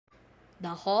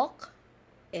The Hawk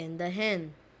and the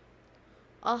Hen.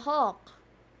 A hawk,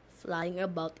 flying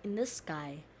about in the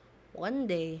sky, one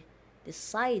day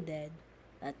decided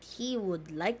that he would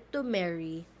like to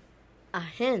marry a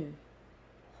hen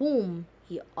whom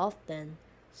he often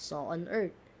saw on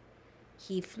earth.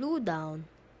 He flew down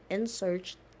and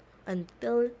searched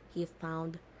until he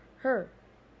found her,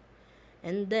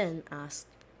 and then asked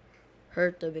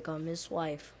her to become his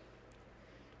wife.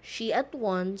 She at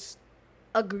once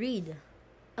agreed,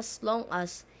 as long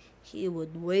as he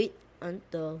would wait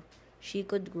until she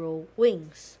could grow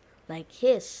wings like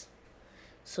his,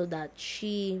 so that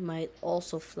she might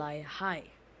also fly high.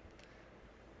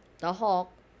 The hawk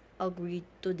agreed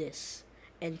to this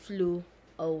and flew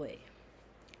away.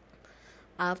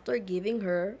 After giving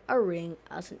her a ring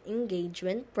as an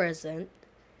engagement present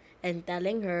and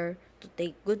telling her to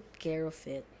take good care of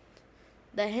it,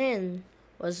 the hen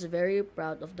was very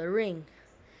proud of the ring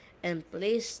and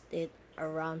placed it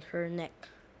around her neck.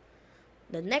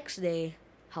 The next day,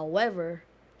 however,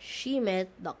 she met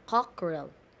the cockerel,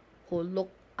 who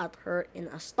looked at her in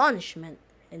astonishment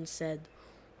and said,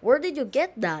 "Where did you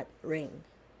get that ring?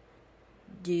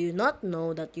 Do you not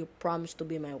know that you promised to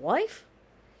be my wife?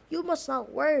 You must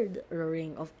not wear the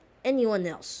ring of anyone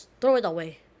else. Throw it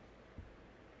away."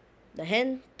 The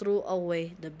hen threw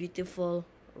away the beautiful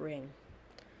ring.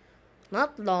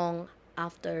 Not long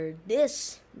after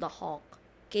this, the hawk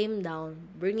came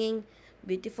down bringing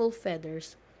beautiful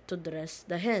feathers to dress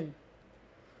the hen.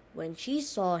 When she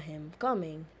saw him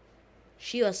coming,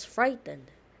 she was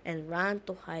frightened and ran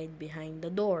to hide behind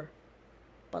the door.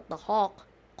 But the hawk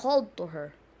called to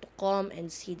her to come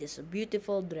and see this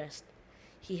beautiful dress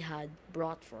he had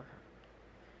brought for her.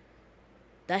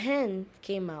 The hen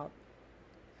came out,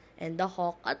 and the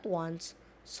hawk at once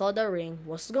saw the ring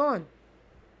was gone.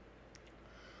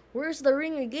 "Where's the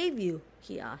ring I gave you?"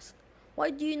 he asked. "Why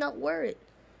do you not wear it?"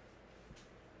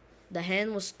 The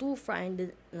hen was too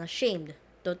frightened and ashamed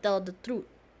to tell the truth,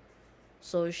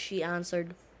 so she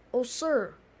answered, "Oh,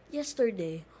 sir,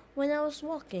 yesterday, when I was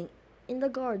walking in the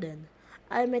garden,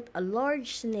 I met a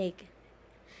large snake,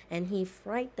 and he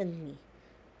frightened me,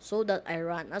 so that I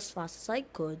ran as fast as I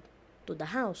could to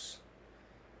the house.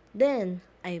 Then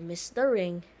I missed the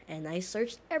ring, and I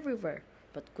searched everywhere,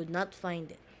 but could not find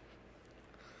it."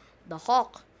 The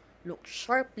hawk looked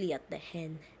sharply at the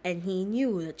hen, and he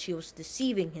knew that she was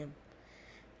deceiving him.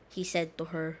 He said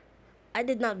to her, "I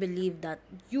did not believe that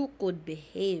you could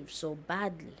behave so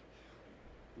badly.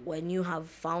 When you have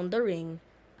found the ring,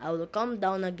 I will come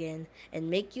down again and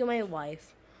make you my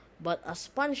wife, but as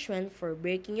punishment for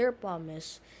breaking your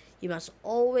promise, you must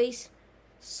always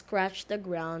scratch the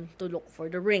ground to look for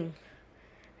the ring.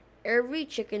 Every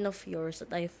chicken of yours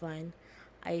that I find,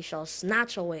 I shall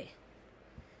snatch away."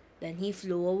 Then he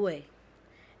flew away,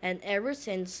 and ever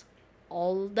since,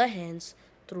 all the hens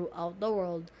throughout the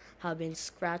world have been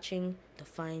scratching to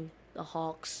find the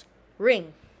hawk's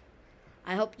ring.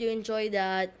 I hope you enjoyed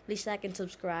that. Please like and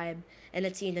subscribe, and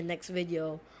let's see you in the next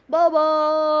video. Bye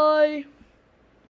bye!